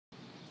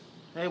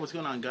Hey, what's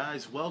going on,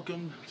 guys?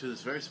 Welcome to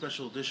this very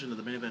special edition of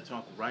the Main Event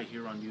Talk right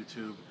here on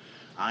YouTube.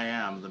 I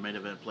am the main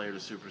event player, the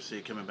Super C,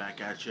 coming back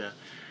at you.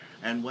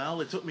 And well,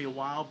 it took me a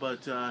while,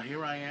 but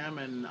here I am,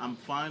 and I'm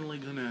finally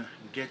gonna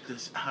get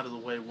this out of the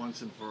way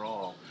once and for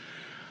all.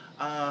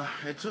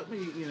 It took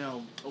me,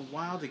 a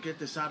while to get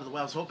this out of the way.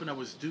 I was hoping I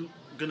was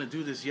gonna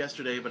do this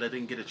yesterday, but I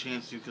didn't get a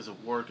chance to because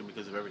of work and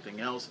because of everything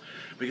else.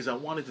 Because I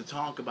wanted to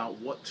talk about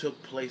what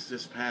took place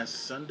this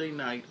past Sunday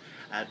night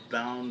at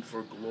Bound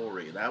for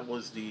Glory. That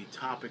was the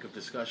topic of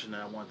discussion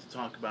that I wanted to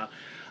talk about.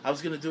 I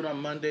was gonna do it on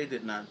Monday,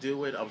 did not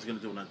do it. I was gonna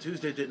do it on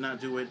Tuesday, did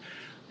not do it.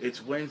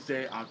 It's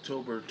Wednesday,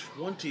 October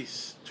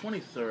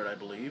 23rd, I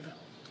believe.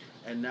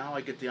 And now I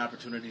get the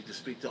opportunity to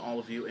speak to all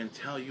of you and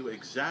tell you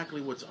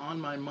exactly what's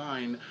on my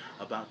mind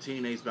about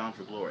TNA's Bound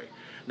for Glory.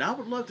 Now, I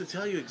would love to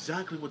tell you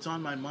exactly what's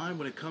on my mind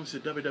when it comes to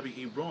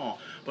WWE Raw,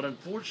 but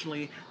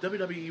unfortunately,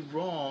 WWE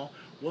Raw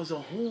was a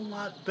whole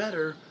lot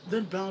better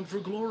than Bound for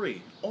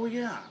Glory. Oh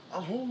yeah, a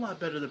whole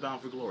lot better than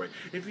Bound for Glory.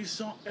 If you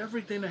saw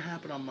everything that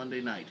happened on Monday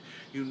night,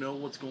 you know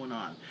what's going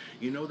on.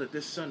 You know that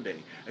this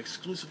Sunday,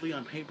 exclusively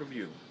on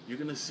pay-per-view, you're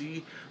going to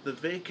see the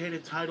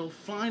vacated title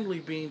finally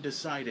being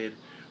decided,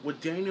 with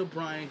Daniel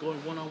Bryan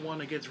going one-on-one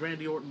against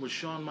Randy Orton with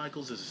Shawn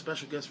Michaels as a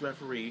special guest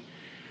referee,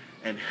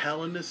 and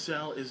Hell in a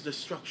Cell is the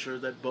structure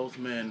that both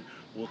men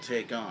will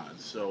take on.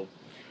 So,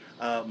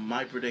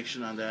 my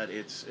prediction on that,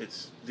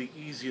 it's the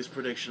easiest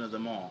prediction of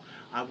them all.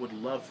 I would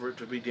love for it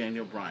to be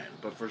Daniel Bryan,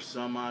 but for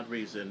some odd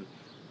reason,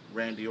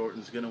 Randy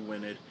Orton's going to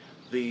win it.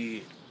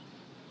 The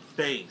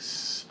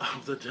face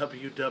of the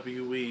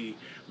WWE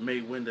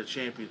may win the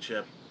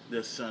championship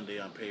this Sunday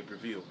on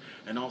pay-per-view.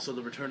 And also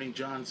the returning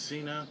John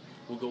Cena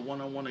will go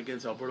one-on-one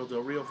against Alberto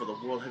Del Rio for the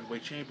World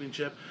Heavyweight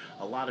Championship.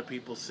 A lot of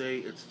people say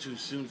it's too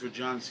soon for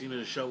John Cena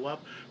to show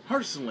up.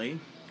 Personally,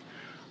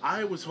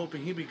 I was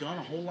hoping he'd be gone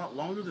a whole lot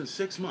longer than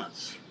 6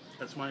 months.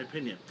 That's my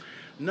opinion.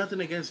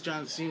 Nothing against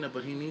John Cena,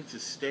 but he needs to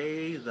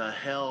stay the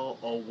hell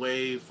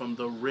away from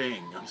the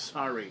ring. I'm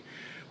sorry.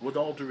 With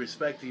all due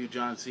respect to you,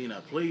 John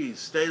Cena, please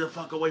stay the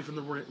fuck away from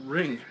the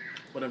ring.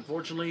 But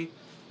unfortunately,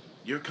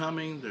 you're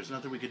coming. There's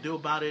nothing we can do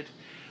about it.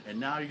 And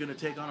now you're going to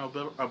take on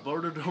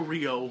Alberto Del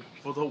Rio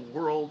for the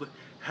World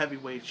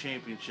Heavyweight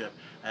Championship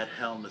at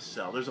Hell in a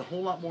Cell. There's a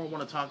whole lot more I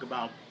want to talk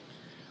about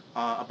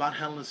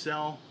Hell in a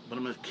Cell, but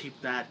I'm going to keep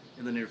that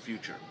in the near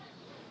future.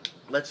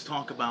 Let's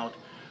talk about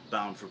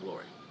Bound for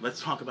Glory.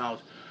 Let's talk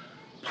about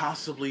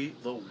possibly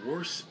the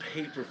worst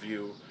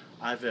pay-per-view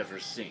I've ever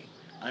seen.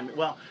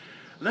 Well,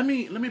 let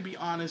me be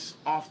honest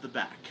off the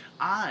back.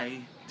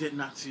 I did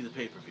not see the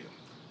pay-per-view.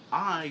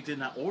 I did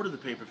not order the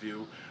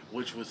pay-per-view,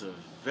 which was a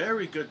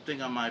very good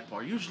thing on my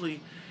part. Usually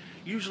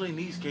in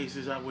these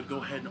cases, I would go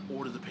ahead and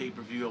order the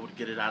pay-per-view. I would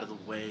get it out of the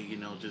way,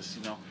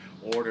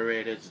 order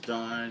it, it's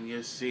done,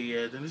 you see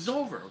it, and it's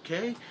over,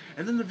 okay?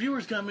 And then the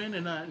viewers come in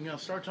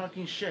and, start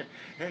talking shit.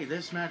 Hey,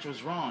 this match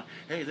was wrong.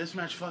 Hey, this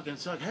match fucking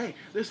sucked. Hey,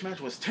 this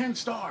match was 10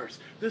 stars.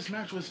 This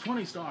match was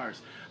 20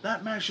 stars.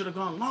 That match should have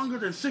gone longer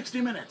than 60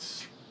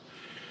 minutes.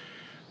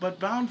 But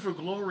Bound for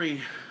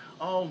Glory,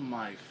 oh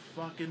my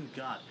fucking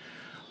God.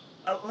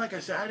 Like I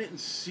said, I didn't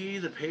see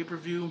the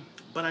pay-per-view,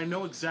 but I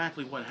know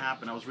exactly what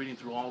happened. I was reading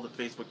through all the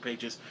Facebook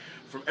pages,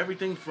 from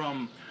everything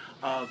from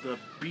the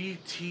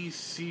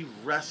BTC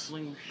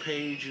Wrestling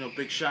page,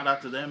 big shout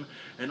out to them,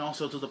 and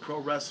also to the Pro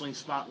Wrestling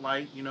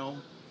Spotlight,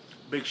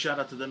 big shout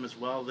out to them as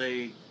well.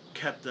 They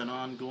kept an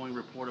ongoing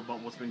report about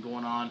what's been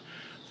going on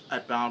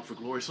at Bound for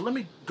Glory. So let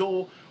me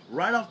go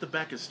right off the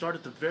back and start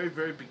at the very,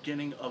 very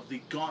beginning of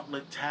the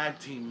Gauntlet Tag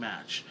Team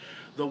match.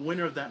 The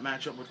winner of that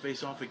matchup would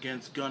face off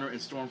against Gunner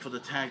and Storm for the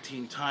tag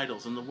team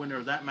titles. And the winner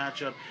of that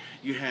matchup,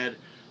 you had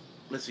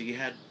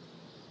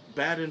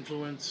Bad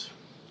Influence,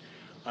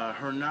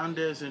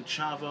 Hernandez and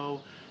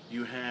Chavo.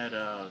 You had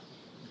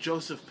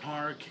Joseph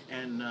Park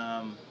and,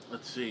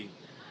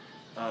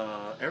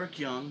 Eric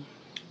Young.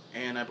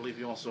 And I believe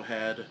you also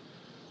had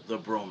the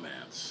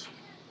Bromance.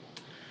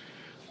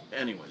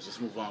 Anyways, let's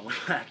move on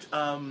with that.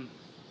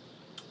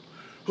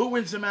 Who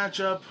wins the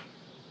matchup?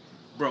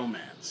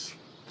 Bromance.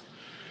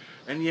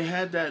 And you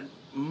had that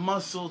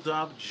muscled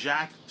up,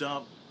 jacked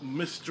up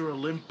Mr.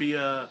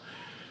 Olympia.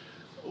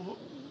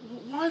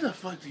 Why the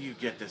fuck do you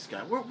get this guy?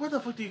 Where the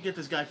fuck do you get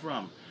this guy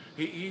from?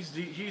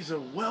 He's a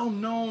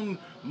well-known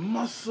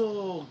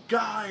muscle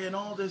guy and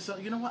all this.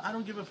 You know what? I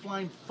don't give a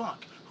flying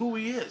fuck who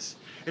he is.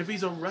 If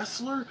he's a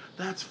wrestler,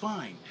 that's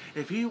fine.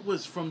 If he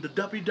was from the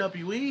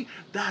WWE,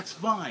 that's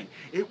fine.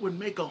 It would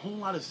make a whole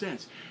lot of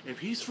sense. If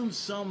he's from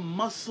some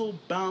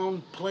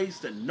muscle-bound place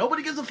that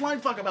nobody gives a flying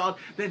fuck about,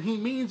 then he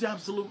means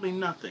absolutely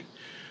nothing.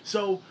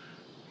 So,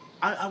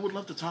 I would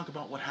love to talk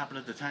about what happened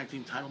at the tag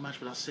team title match,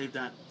 but I'll save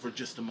that for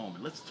just a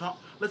moment.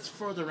 Let's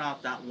further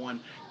out that one,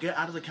 get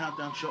out of the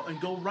countdown show,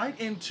 and go right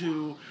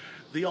into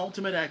the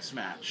Ultimate X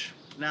match.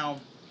 Now,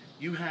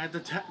 you had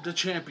the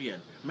champion,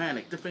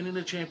 Manic, defending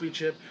the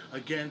championship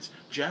against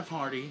Jeff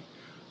Hardy,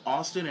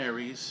 Austin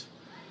Aries,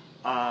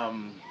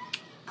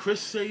 Chris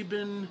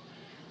Sabin,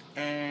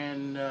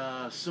 and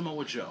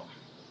Samoa Joe.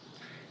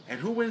 And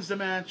who wins the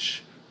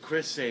match?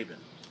 Chris Sabin.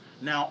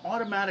 Now,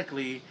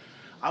 automatically,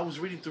 I was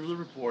reading through the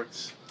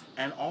reports,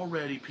 and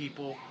already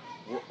people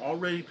were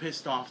already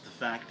pissed off the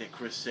fact that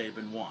Chris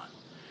Sabin won.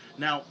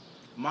 Now,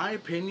 my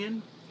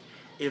opinion,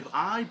 if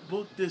I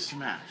booked this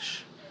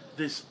match,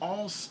 this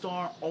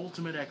All-Star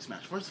Ultimate X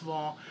match, first of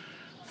all,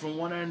 from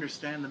what I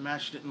understand, the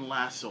match didn't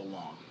last so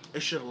long.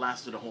 It should have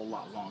lasted a whole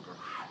lot longer.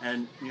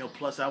 And, you know,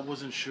 plus I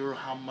wasn't sure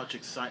how much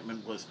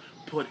excitement was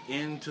put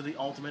into the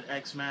Ultimate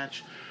X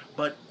match.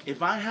 But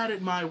if I had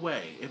it my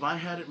way,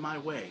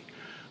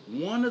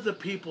 one of the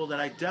people that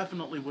I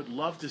definitely would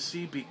love to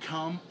see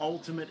become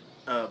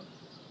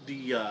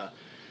the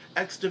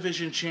X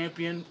Division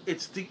champion,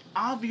 it's the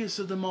obvious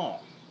of them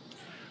all.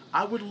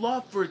 I would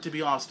love for it to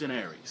be Austin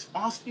Aries.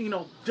 Austin, you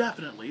know,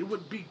 definitely. It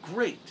would be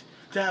great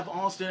to have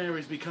Austin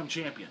Aries become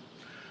champion.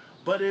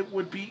 But it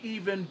would be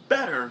even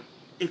better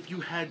if you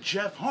had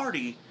Jeff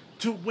Hardy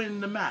to win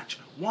the match.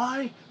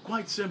 Why?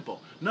 Quite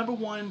simple. Number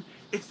one,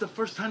 it's the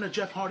first time that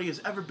Jeff Hardy has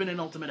ever been in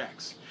Ultimate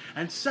X.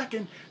 And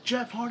second,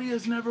 Jeff Hardy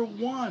has never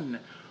won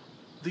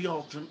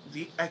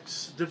the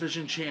X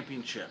Division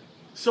Championship.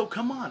 So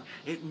come on,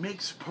 it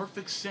makes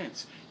perfect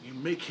sense. You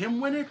make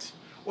him win it,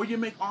 or you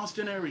make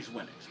Austin Aries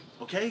win it.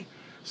 Okay?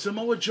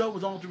 Samoa Joe,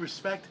 with all due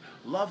respect,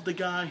 love the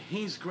guy.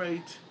 He's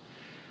great.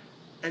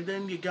 And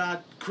then you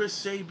got Chris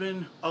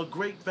Sabin, a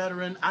great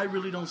veteran. I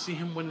really don't see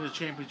him winning the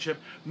championship.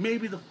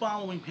 Maybe the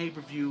following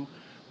pay-per-view,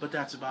 but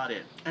that's about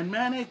it. And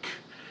Manik,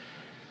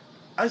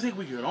 I think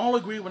we can all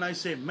agree when I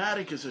say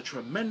Manik is a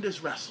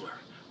tremendous wrestler.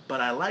 But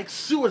I like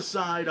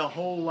Suicide a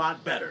whole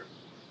lot better.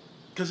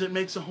 Because it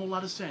makes a whole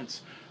lot of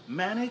sense.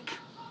 Manik,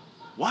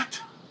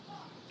 what?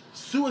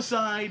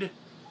 Suicide,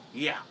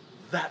 yeah,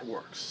 that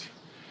works.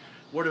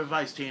 Word of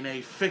advice,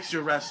 TNA, fix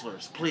your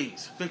wrestlers,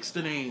 please. Fix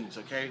the names,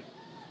 okay?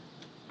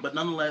 But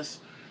nonetheless,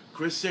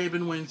 Chris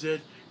Sabin wins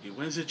it. He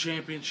wins the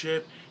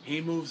championship. He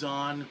moves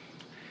on.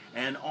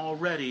 And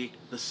already,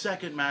 the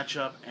second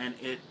matchup, and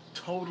it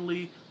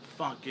totally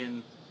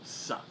fucking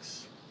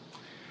sucks.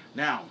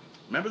 Now,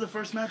 remember the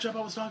first matchup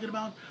I was talking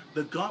about?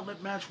 The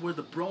gauntlet match where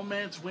the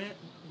Bromance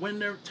win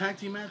their tag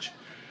team match?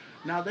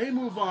 Now, they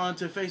move on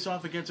to face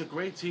off against a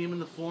great team in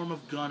the form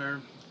of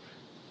Gunner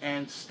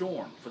and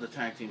Storm for the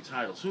tag team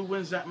titles. Who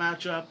wins that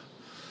matchup?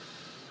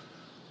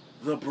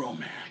 The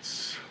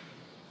Bromance.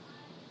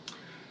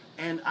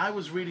 And I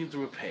was reading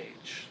through a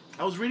page.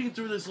 I was reading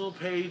through this little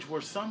page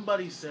where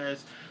somebody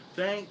says,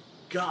 thank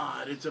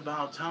God it's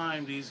about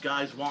time these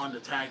guys won the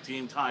tag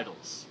team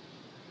titles.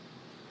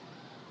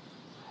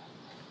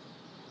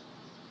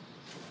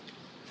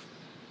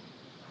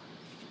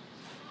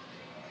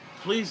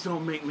 Please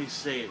don't make me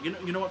say it.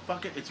 You know what?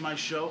 Fuck it. It's my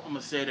show. I'm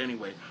going to say it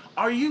anyway.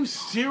 Are you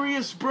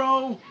serious,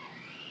 bro?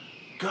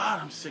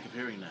 God, I'm sick of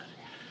hearing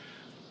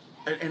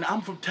that. And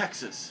I'm from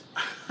Texas.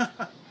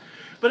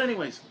 But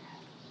anyways,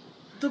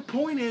 the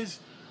point is,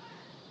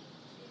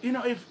 you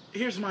know,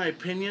 here's my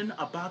opinion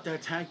about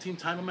that tag team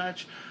title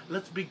match.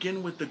 Let's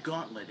begin with the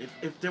gauntlet.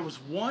 If there was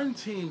one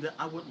team that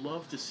I would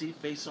love to see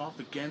face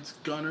off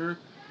against Gunner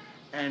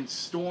and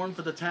Storm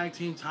for the tag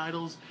team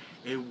titles,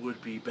 it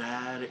would be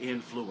Bad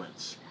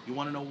Influence. You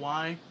want to know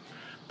why?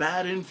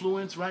 Bad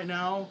Influence right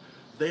now,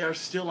 they are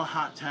still a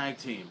hot tag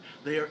team.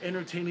 They are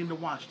entertaining to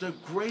watch. They're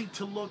great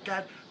to look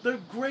at. They're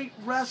great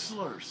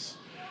wrestlers.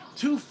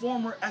 2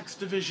 former X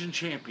Division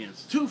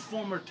champions. 2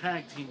 former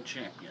tag team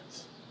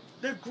champions.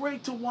 They're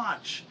great to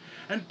watch.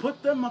 And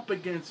put them up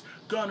against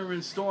Gunner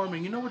and Storm.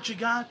 And you know what you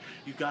got?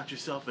 You got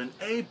yourself an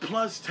A+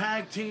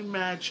 tag team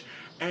match.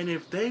 And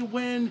if they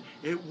win,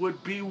 it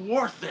would be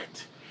worth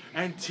it.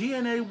 And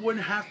TNA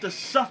wouldn't have to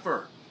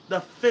suffer the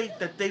fate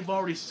that they've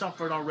already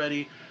suffered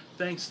already,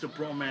 thanks to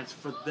Bromance,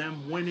 for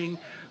them winning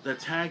the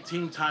tag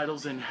team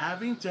titles and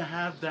having to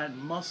have that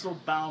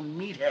muscle-bound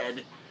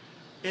meathead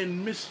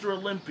in Mr.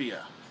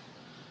 Olympia.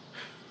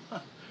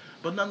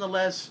 But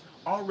nonetheless,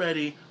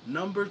 already,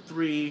 number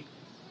 3,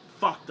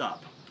 fucked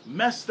up.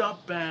 Messed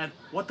up bad.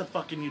 What the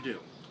fuck can you do?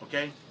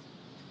 Okay?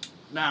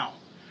 Now,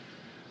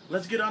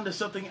 let's get on to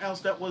something else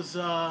that was,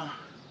 I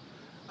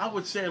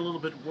would say a little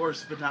bit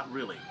worse, but not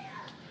really.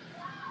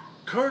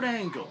 Kurt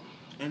Angle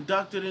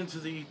inducted into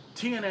the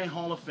TNA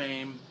Hall of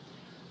Fame,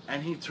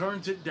 and he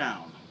turns it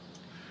down.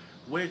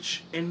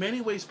 Which, in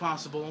many ways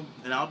possible,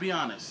 and I'll be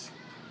honest,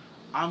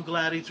 I'm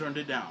glad he turned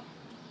it down.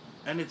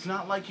 And it's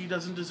not like he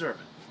doesn't deserve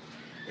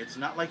it. It's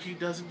not like he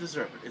doesn't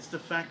deserve it. It's the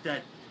fact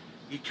that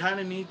you kind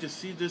of need to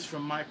see this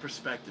from my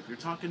perspective. You're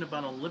talking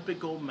about an Olympic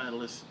gold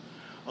medalist,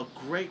 a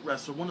great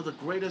wrestler, one of the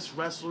greatest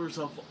wrestlers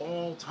of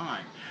all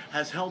time,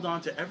 has held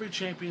on to every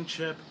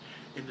championship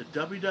in the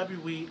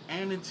WWE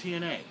and in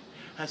TNA,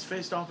 has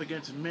faced off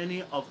against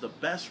many of the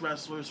best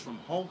wrestlers from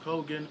Hulk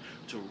Hogan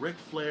to Ric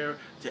Flair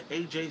to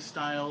AJ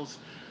Styles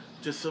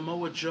to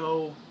Samoa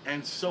Joe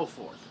and so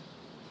forth.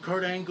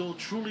 Kurt Angle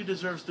truly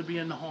deserves to be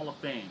in the Hall of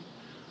Fame.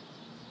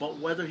 But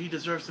whether he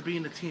deserves to be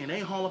in the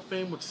TNA Hall of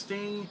Fame with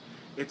Sting,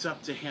 it's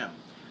up to him.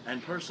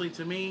 And personally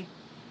to me,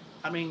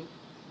 I mean,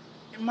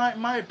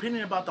 my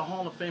opinion about the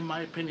Hall of Fame,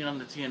 my opinion on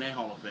the TNA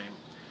Hall of Fame,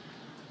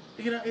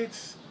 you know,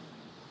 it's,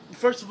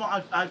 first of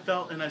all, I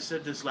felt, and I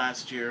said this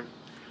last year,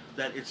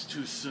 that it's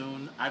too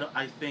soon.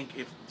 I think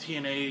if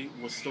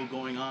TNA was still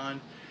going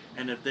on,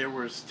 and if there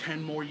was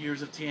 10 more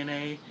years of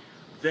TNA,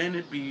 then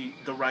it'd be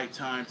the right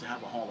time to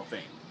have a Hall of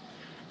Fame.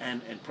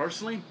 And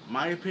personally,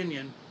 my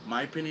opinion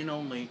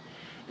only,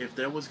 if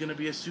there was going to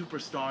be a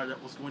superstar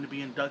that was going to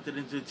be inducted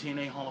into the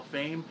TNA Hall of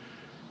Fame,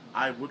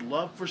 I would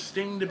love for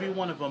Sting to be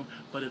one of them.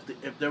 But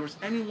if there was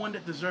anyone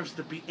that deserves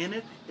to be in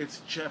it,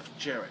 it's Jeff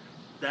Jarrett.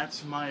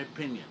 That's my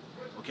opinion.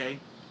 Okay,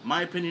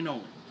 my opinion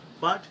only.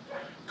 But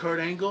Kurt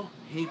Angle,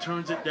 he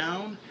turns it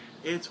down.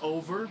 It's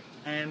over,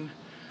 and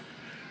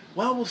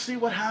well, we'll see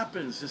what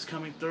happens this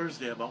coming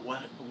Thursday about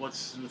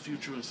what's in the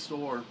future in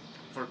store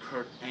for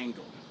Kurt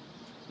Angle.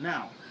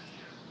 Now,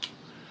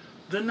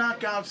 the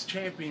Knockouts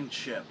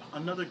Championship,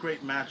 another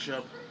great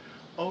matchup.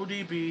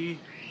 ODB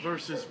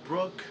versus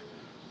Brooke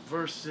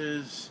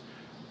versus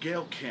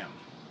Gail Kim.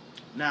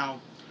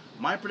 Now,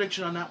 my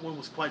prediction on that one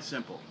was quite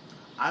simple.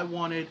 I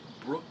wanted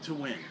Brooke to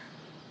win.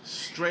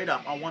 Straight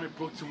up, I wanted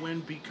Brooke to win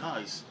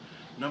because,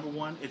 number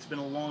one, it's been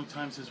a long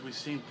time since we've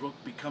seen Brooke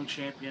become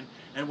champion,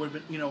 and it would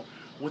have been,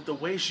 with the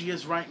way she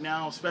is right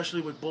now,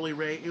 especially with Bully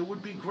Ray, it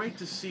would be great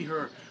to see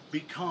her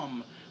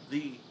become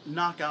the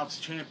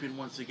Knockouts champion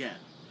once again.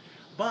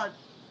 But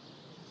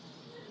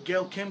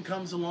Gail Kim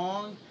comes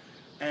along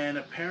and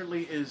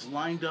apparently is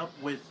lined up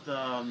with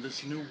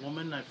this new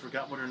woman. I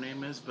forgot what her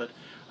name is, but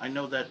I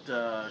know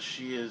that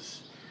she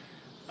is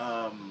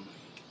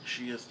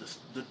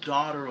the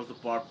daughter of the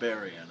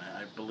Barbarian.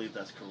 I believe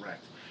that's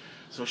correct.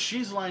 So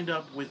she's lined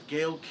up with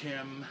Gail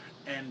Kim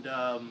and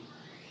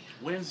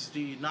wins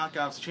the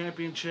Knockouts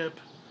Championship.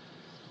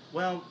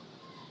 Well,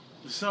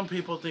 some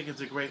people think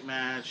it's a great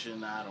match,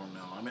 and I don't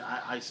know. I mean,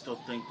 I still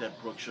think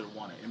that Brooke should have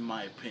won it, in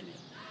my opinion,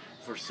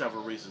 for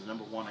several reasons.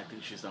 Number one, I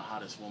think she's the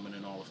hottest woman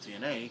in all of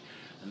TNA.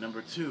 And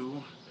number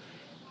two,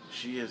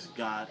 she has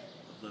got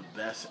the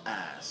best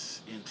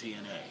ass in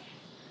TNA.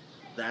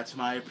 That's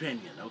my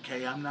opinion,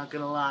 okay? I'm not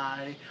gonna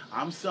lie.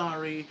 I'm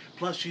sorry.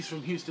 Plus, she's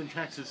from Houston,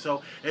 Texas,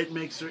 so it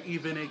makes her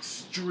even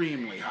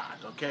extremely hot,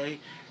 okay?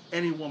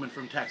 Any woman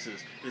from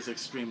Texas is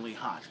extremely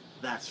hot.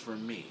 That's for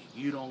me.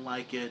 You don't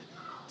like it?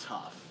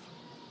 Tough.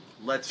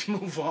 Let's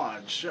move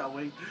on, shall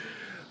we?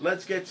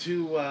 Let's get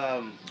to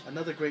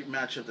another great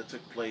matchup that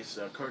took place.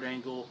 Kurt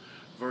Angle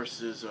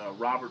versus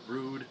Robert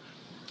Roode.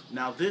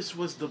 Now, this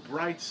was the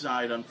bright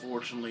side,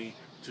 unfortunately,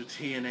 to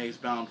TNA's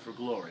Bound for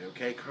Glory,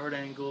 okay? Kurt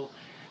Angle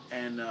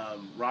and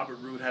Robert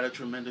Roode had a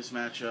tremendous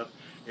matchup.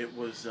 It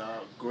was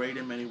great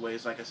in many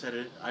ways. Like I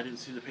said, I didn't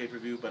see the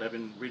pay-per-view, but I've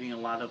been reading a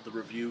lot of the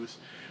reviews.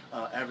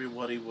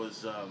 Everybody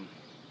was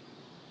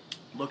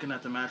looking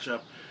at the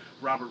matchup.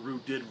 Robert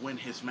Roode did win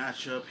his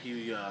matchup.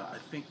 I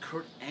think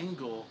Kurt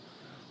Angle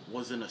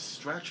was in a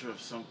stretcher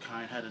of some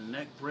kind, had a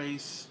neck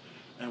brace,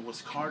 and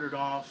was carted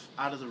off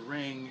out of the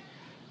ring.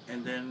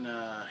 And then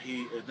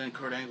then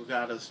Kurt Angle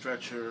got out of the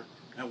stretcher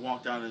and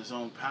walked out in his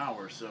own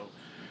power. So,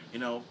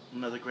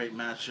 another great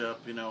matchup.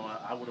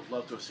 I would have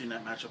loved to have seen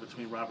that matchup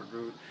between Robert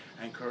Roode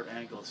and Kurt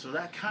Angle. So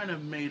that kind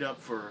of made up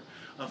for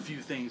a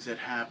few things that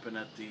happened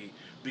at the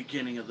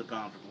beginning of the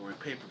Bound for Glory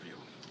pay-per-view.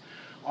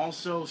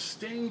 Also,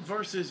 Sting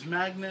versus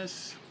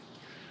Magnus.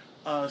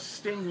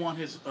 Sting won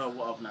his,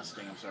 not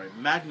Sting, I'm sorry.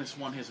 Magnus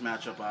won his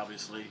matchup,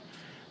 obviously.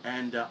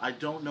 And I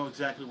don't know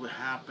exactly what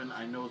happened.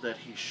 I know that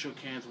he shook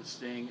hands with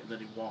Sting and then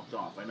he walked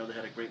off. I know they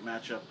had a great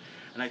matchup.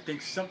 And I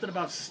think something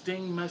about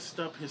Sting messed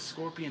up his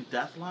Scorpion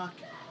Deathlock.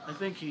 I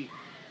think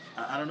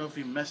I don't know if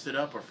he messed it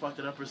up or fucked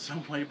it up or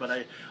some way, but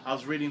I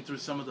was reading through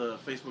some of the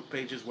Facebook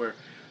pages where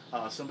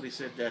somebody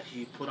said that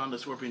he put on the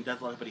Scorpion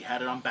Deathlock, but he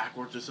had it on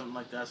backwards or something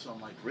like that. So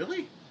I'm like,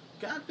 really?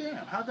 God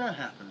damn, how'd that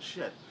happen?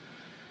 Shit.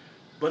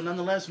 But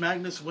nonetheless,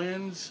 Magnus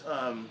wins.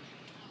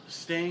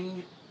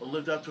 Sting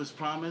lived up to his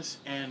promise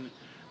and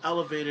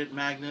elevated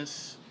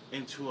Magnus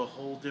into a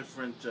whole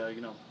different,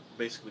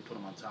 basically put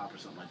him on top or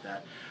something like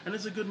that. And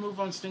it's a good move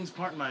on Sting's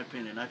part, in my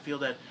opinion. I feel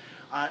that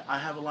I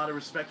have a lot of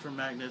respect for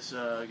Magnus.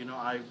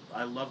 I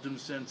loved him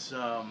since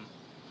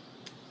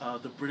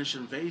the British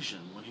Invasion,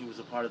 when he was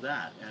a part of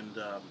that. And,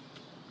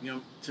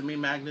 to me,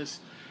 Magnus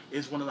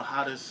is one of the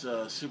hottest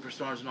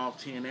superstars in all of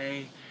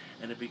TNA.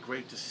 And it'd be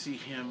great to see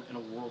him in a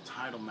world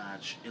title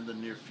match in the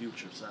near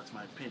future. So that's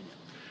my opinion.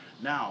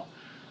 Now,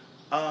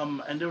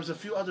 and there was a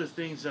few other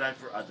things that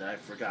I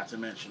forgot to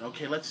mention.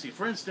 Okay, let's see.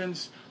 For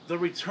instance, the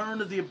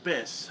return of the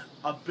Abyss.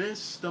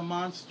 Abyss, the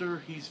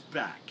monster, he's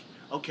back.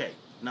 Okay,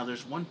 now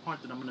there's one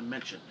part that I'm going to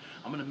mention.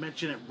 I'm going to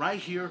mention it right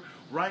here,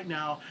 right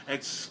now,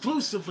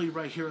 exclusively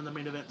right here in the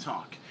Main Event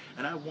Talk.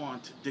 And I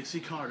want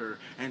Dixie Carter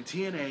and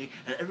TNA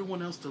and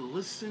everyone else to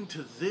listen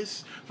to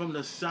this from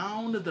the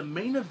sound of the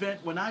main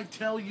event when I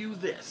tell you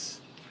this.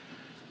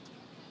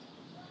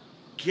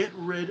 Get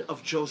rid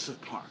of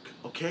Joseph Park,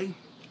 okay?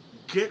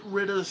 Get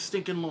rid of the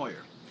stinking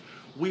lawyer.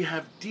 We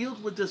have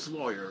dealt with this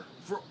lawyer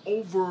for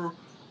over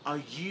a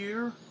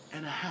year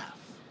and a half.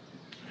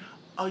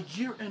 A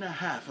year and a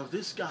half of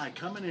this guy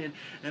coming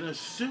in a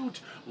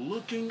suit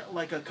looking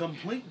like a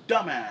complete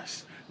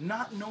dumbass,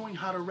 not knowing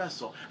how to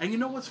wrestle. And you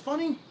know what's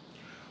funny?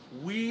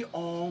 We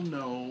all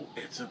know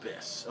it's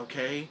Abyss,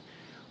 okay?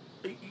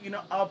 you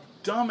know, a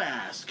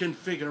dumbass can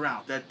figure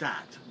out that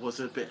that was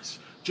Abyss.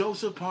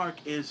 Joseph Park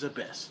is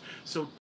Abyss. So